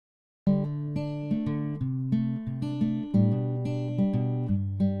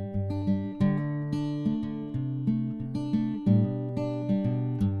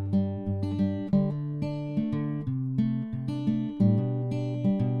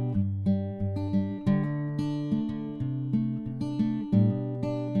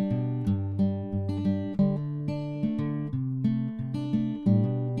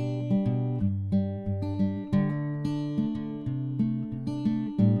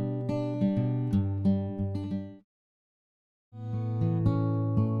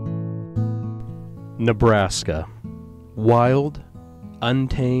Nebraska. Wild,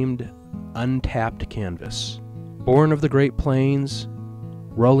 untamed, untapped canvas. Born of the Great Plains,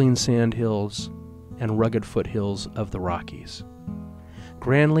 rolling sand hills, and rugged foothills of the Rockies.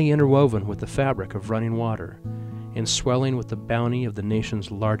 Grandly interwoven with the fabric of running water, and swelling with the bounty of the nation's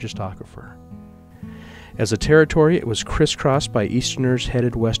largest aquifer. As a territory, it was crisscrossed by Easterners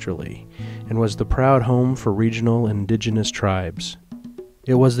headed westerly, and was the proud home for regional and indigenous tribes.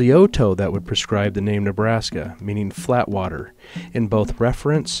 It was the Oto that would prescribe the name Nebraska, meaning flat water, in both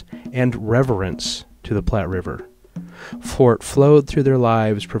reference and reverence to the Platte River. For it flowed through their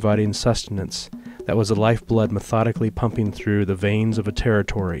lives, providing sustenance that was the lifeblood methodically pumping through the veins of a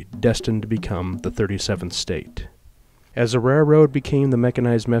territory destined to become the 37th state. As the railroad became the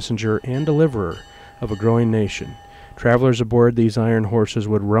mechanized messenger and deliverer of a growing nation, travelers aboard these iron horses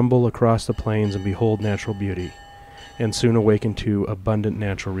would rumble across the plains and behold natural beauty, and soon awaken to abundant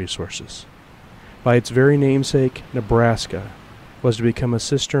natural resources. By its very namesake, Nebraska was to become a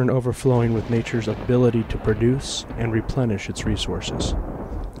cistern overflowing with nature's ability to produce and replenish its resources.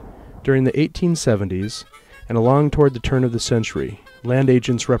 During the 1870s, and along toward the turn of the century, land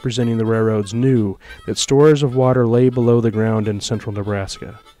agents representing the railroads knew that stores of water lay below the ground in central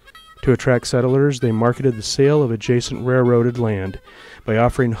Nebraska. To attract settlers, they marketed the sale of adjacent railroaded land by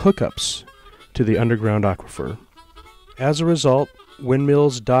offering hookups to the underground aquifer. As a result,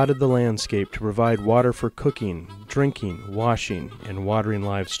 windmills dotted the landscape to provide water for cooking, drinking, washing, and watering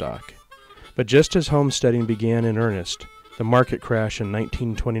livestock. But just as homesteading began in earnest, the market crash in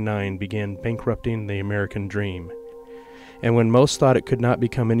 1929 began bankrupting the American dream. And when most thought it could not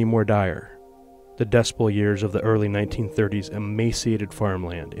become any more dire, the Dust Bowl years of the early 1930s emaciated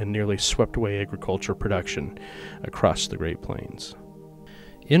farmland and nearly swept away agricultural production across the Great Plains.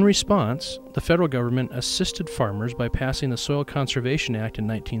 In response, the federal government assisted farmers by passing the Soil Conservation Act in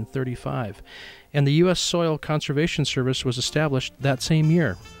 1935, and the U.S. Soil Conservation Service was established that same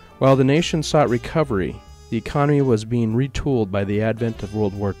year. While the nation sought recovery, the economy was being retooled by the advent of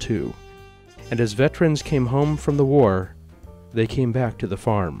World War II, and as veterans came home from the war, they came back to the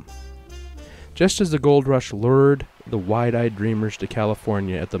farm. Just as the gold rush lured the wide-eyed dreamers to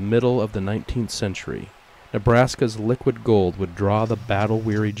California at the middle of the 19th century, Nebraska's liquid gold would draw the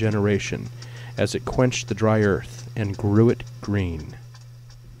battle-weary generation as it quenched the dry earth and grew it green.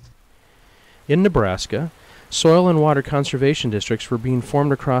 In Nebraska, soil and water conservation districts were being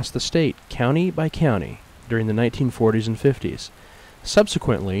formed across the state, county by county, during the 1940s and 50s.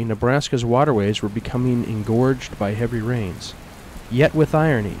 Subsequently, Nebraska's waterways were becoming engorged by heavy rains. Yet with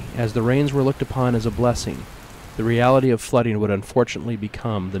irony, as the rains were looked upon as a blessing, the reality of flooding would unfortunately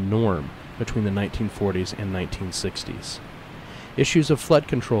become the norm between the 1940s and 1960s. Issues of flood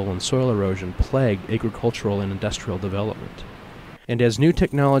control and soil erosion plagued agricultural and industrial development. And as new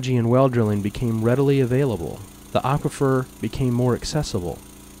technology and well drilling became readily available, the aquifer became more accessible,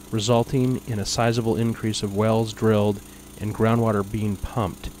 resulting in a sizable increase of wells drilled and groundwater being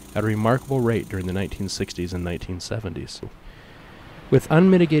pumped at a remarkable rate during the 1960s and 1970s. With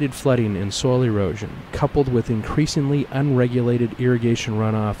unmitigated flooding and soil erosion, coupled with increasingly unregulated irrigation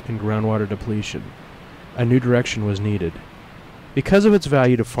runoff and groundwater depletion, a new direction was needed. Because of its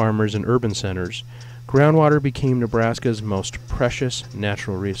value to farmers and urban centers, groundwater became Nebraska's most precious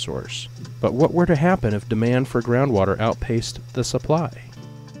natural resource. But what were to happen if demand for groundwater outpaced the supply?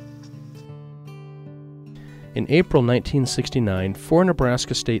 In April 1969, 4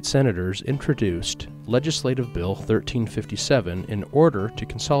 Nebraska state senators introduced Legislative Bill 1357 in order to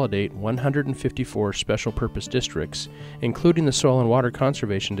consolidate 154 special purpose districts, including the soil and water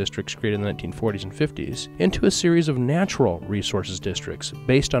conservation districts created in the 1940s and 50s, into a series of natural resources districts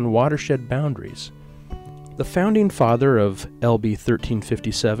based on watershed boundaries. The founding father of LB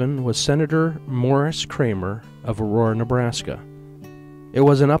 1357 was Senator Morris Kramer of Aurora, Nebraska. It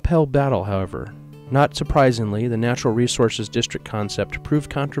was an uphill battle, however. Not surprisingly, the natural resources district concept proved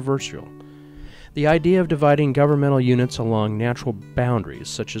controversial. The idea of dividing governmental units along natural boundaries,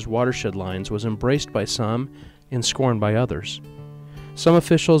 such as watershed lines, was embraced by some and scorned by others. Some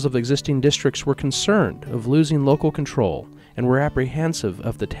officials of existing districts were concerned of losing local control and were apprehensive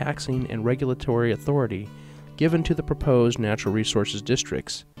of the taxing and regulatory authority given to the proposed natural resources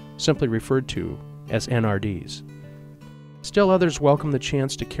districts, simply referred to as NRDs. Still others welcomed the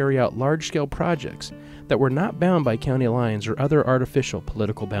chance to carry out large-scale projects that were not bound by county lines or other artificial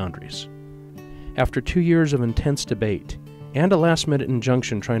political boundaries. After 2 years of intense debate and a last-minute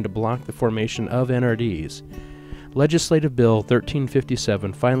injunction trying to block the formation of NRDs, Legislative Bill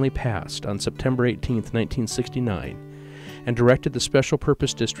 1357 finally passed on September 18, 1969, and directed the special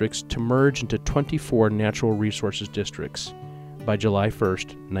purpose districts to merge into 24 natural resources districts by July 1,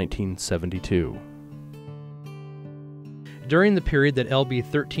 1972. During the period that LB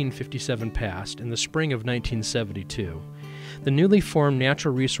 1357 passed, in the spring of 1972, the newly formed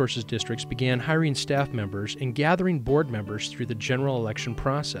Natural Resources Districts began hiring staff members and gathering board members through the general election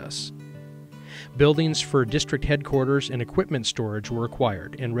process. Buildings for district headquarters and equipment storage were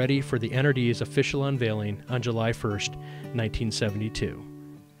acquired and ready for the NRD's official unveiling on July 1, 1972.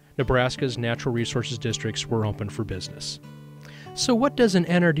 Nebraska's Natural Resources Districts were open for business. So what does an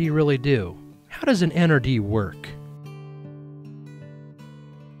NRD really do? How does an NRD work?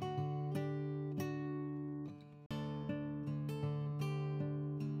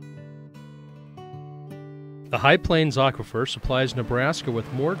 The High Plains Aquifer supplies Nebraska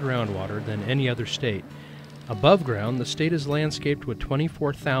with more groundwater than any other state. Above ground, the state is landscaped with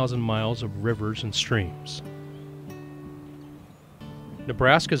 24,000 miles of rivers and streams.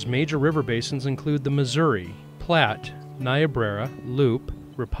 Nebraska's major river basins include the Missouri, Platte, Niobrara, Loup,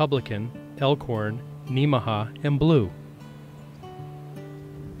 Republican, Elkhorn, Nemaha, and Blue.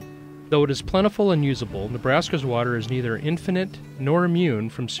 Though it is plentiful and usable, Nebraska's water is neither infinite nor immune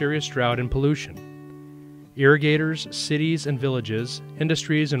from serious drought and pollution. Irrigators, cities and villages,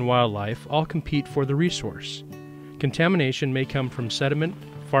 industries and wildlife all compete for the resource. Contamination may come from sediment,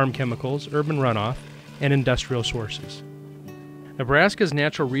 farm chemicals, urban runoff, and industrial sources. Nebraska's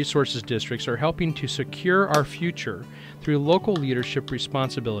natural resources districts are helping to secure our future through local leadership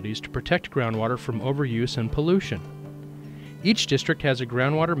responsibilities to protect groundwater from overuse and pollution. Each district has a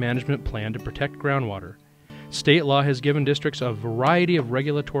groundwater management plan to protect groundwater. State law has given districts a variety of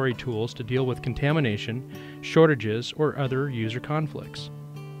regulatory tools to deal with contamination, shortages, or other user conflicts.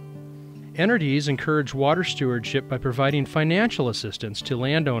 NRDs encourage water stewardship by providing financial assistance to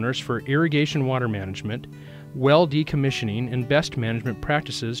landowners for irrigation water management, well decommissioning, and best management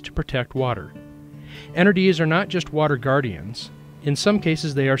practices to protect water. NRDs are not just water guardians. In some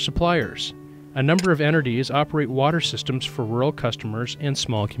cases, they are suppliers. A number of NRDs operate water systems for rural customers and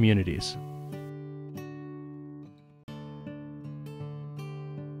small communities.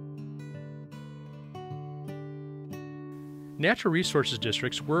 Natural Resources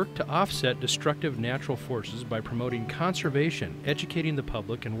Districts work to offset destructive natural forces by promoting conservation, educating the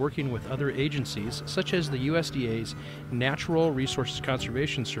public, and working with other agencies such as the USDA's Natural Resources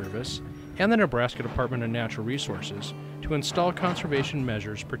Conservation Service and the Nebraska Department of Natural Resources to install conservation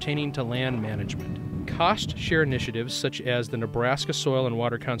measures pertaining to land management. Cost-share initiatives such as the Nebraska Soil and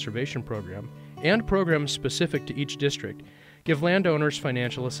Water Conservation Program and programs specific to each district give landowners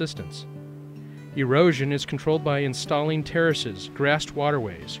financial assistance. Erosion is controlled by installing terraces, grassed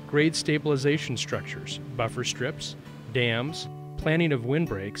waterways, grade stabilization structures, buffer strips, dams, planning of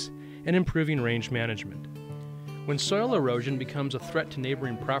windbreaks, and improving range management. When soil erosion becomes a threat to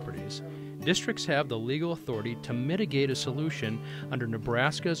neighboring properties, districts have the legal authority to mitigate a solution under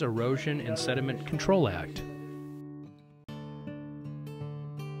Nebraska's Erosion and Sediment Control Act.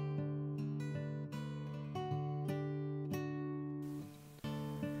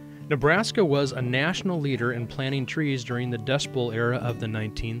 Nebraska was a national leader in planting trees during the Dust Bowl era of the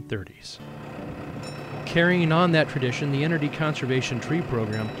 1930s. Carrying on that tradition, the NRD Conservation Tree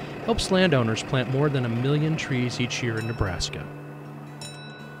Program helps landowners plant more than 1 million trees each year in Nebraska.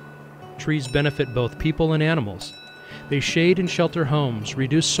 Trees benefit both people and animals. They shade and shelter homes,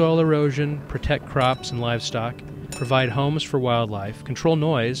 reduce soil erosion, protect crops and livestock, provide homes for wildlife, control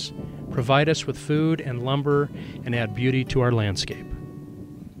noise, provide us with food and lumber, and add beauty to our landscape.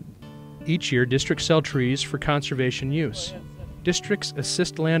 Each year, districts sell trees for conservation use. Districts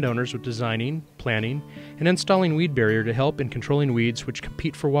assist landowners with designing, planting, and installing weed barrier to help in controlling weeds which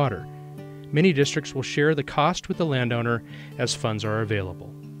compete for water. Many districts will share the cost with the landowner as funds are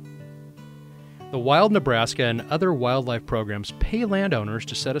available. The Wild Nebraska and other wildlife programs pay landowners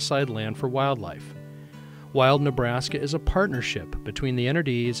to set aside land for wildlife. Wild Nebraska is a partnership between the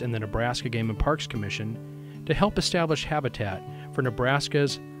NRDs and the Nebraska Game and Parks Commission to help establish habitat for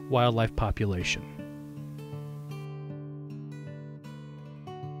Nebraska's wildlife population.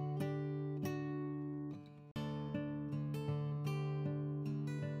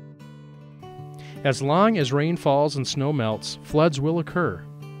 As long as rain falls and snow melts, floods will occur.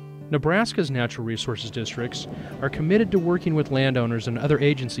 Nebraska's natural resources districts are committed to working with landowners and other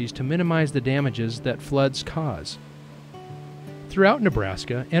agencies to minimize the damages that floods cause. Throughout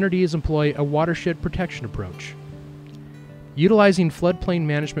Nebraska, NRDs employ a watershed protection approach. Utilizing floodplain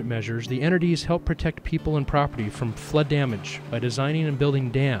management measures, the NRDs help protect people and property from flood damage by designing and building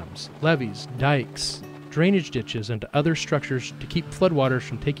dams, levees, dikes, drainage ditches, and other structures to keep floodwaters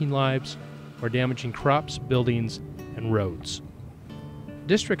from taking lives or damaging crops, buildings, and roads.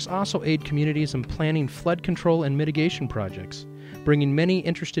 Districts also aid communities in planning flood control and mitigation projects, bringing many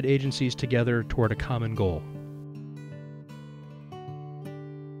interested agencies together toward a common goal.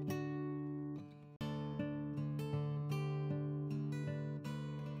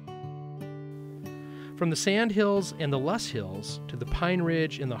 From the sand hills and the loess hills to the pine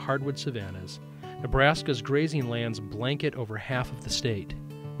ridge and the hardwood savannas, Nebraska's grazing lands blanket over half of the state.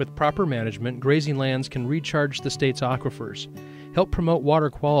 With proper management, grazing lands can recharge the state's aquifers, help promote water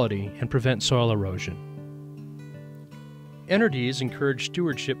quality, and prevent soil erosion. NRDs encourage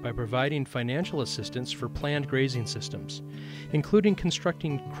stewardship by providing financial assistance for planned grazing systems, including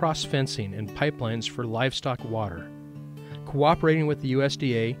constructing cross-fencing and pipelines for livestock water. Cooperating with the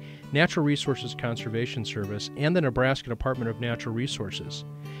USDA, Natural Resources Conservation Service, and the Nebraska Department of Natural Resources,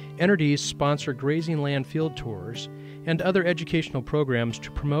 NRDs sponsor grazing land field tours and other educational programs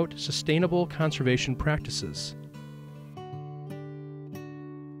to promote sustainable conservation practices.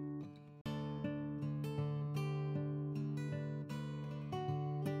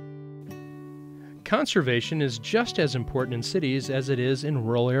 Conservation is just as important in cities as it is in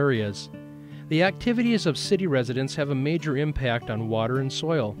rural areas. The activities of city residents have a major impact on water and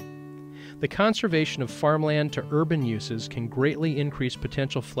soil. The conservation of farmland to urban uses can greatly increase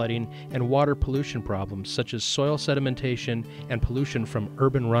potential flooding and water pollution problems such as soil sedimentation and pollution from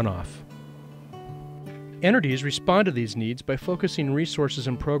urban runoff. NRDs respond to these needs by focusing resources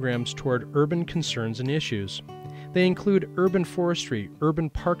and programs toward urban concerns and issues. They include urban forestry, urban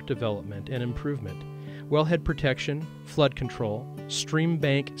park development and improvement, wellhead protection, flood control, stream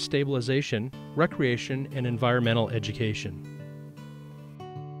bank stabilization, recreation, and environmental education.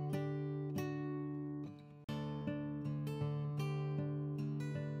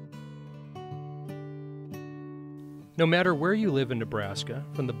 No matter where you live in Nebraska,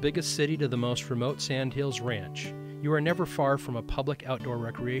 from the biggest city to the most remote Sandhills Ranch, you are never far from a public outdoor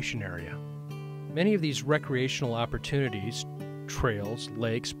recreation area. Many of these recreational opportunities, trails,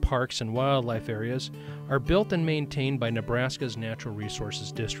 lakes, parks, and wildlife areas, are built and maintained by Nebraska's natural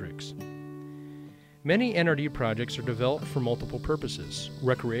resources districts. Many NRD projects are developed for multiple purposes.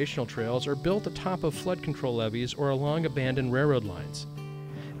 Recreational trails are built atop of flood control levees or along abandoned railroad lines.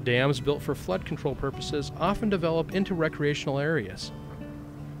 Dams built for flood control purposes often develop into recreational areas.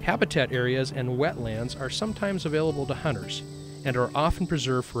 Habitat areas and wetlands are sometimes available to hunters and are often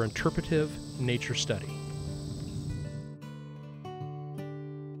preserved for interpretive nature study.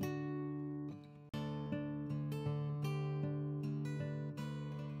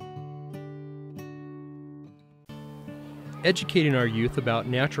 Educating our youth about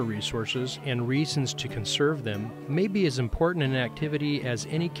natural resources and reasons to conserve them may be as important an activity as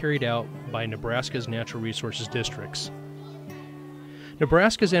any carried out by Nebraska's natural resources districts.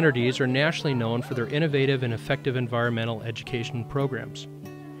 Nebraska's NRDs are nationally known for their innovative and effective environmental education programs.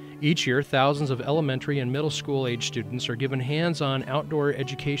 Each year, thousands of elementary and middle school age students are given hands-on outdoor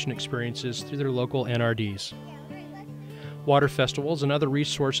education experiences through their local NRDs. Water festivals and other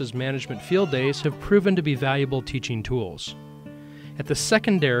resources management field days have proven to be valuable teaching tools. At the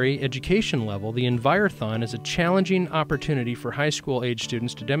secondary education level, the Envirothon is a challenging opportunity for high school age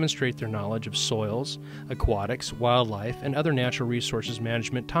students to demonstrate their knowledge of soils, aquatics, wildlife, and other natural resources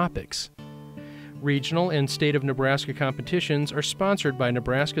management topics. Regional and state of Nebraska competitions are sponsored by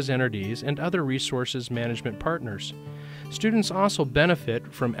Nebraska's NRDs and other resources management partners. Students also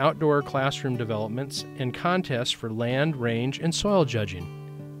benefit from outdoor classroom developments and contests for land, range, and soil judging.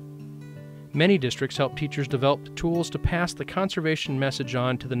 Many districts help teachers develop tools to pass the conservation message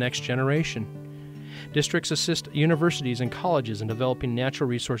on to the next generation. Districts assist universities and colleges in developing natural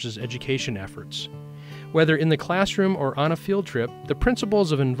resources education efforts. Whether in the classroom or on a field trip, the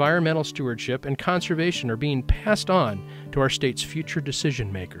principles of environmental stewardship and conservation are being passed on to our state's future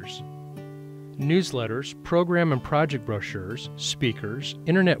decision makers. Newsletters, program and project brochures, speakers,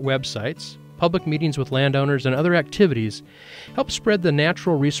 internet websites, public meetings with landowners, and other activities help spread the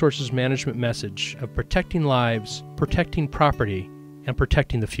natural resources management message of protecting lives, protecting property, and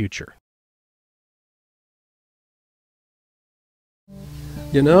protecting the future.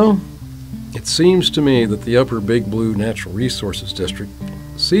 You know, it seems to me that the Upper Big Blue Natural Resources District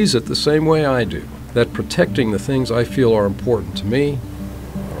sees it the same way I do, that protecting the things I feel are important to me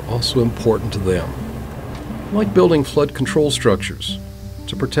are also important to them. Like building flood control structures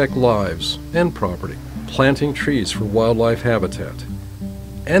to protect lives and property, planting trees for wildlife habitat,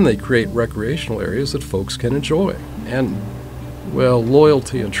 and they create recreational areas that folks can enjoy. And, well,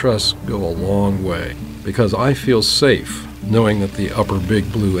 loyalty and trust go a long way, because I feel safe knowing that the Upper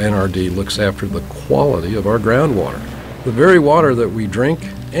Big Blue NRD looks after the quality of our groundwater, the very water that we drink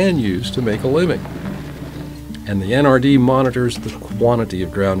and use to make a living. And the NRD monitors the quantity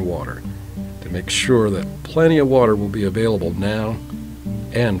of groundwater to make sure that plenty of water will be available now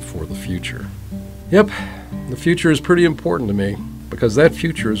and for the future. Yep, the future is pretty important to me because that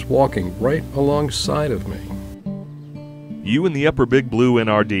future is walking right alongside of me. You and the Upper Big Blue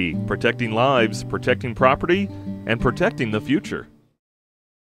NRD, protecting lives, protecting property, and protecting the future.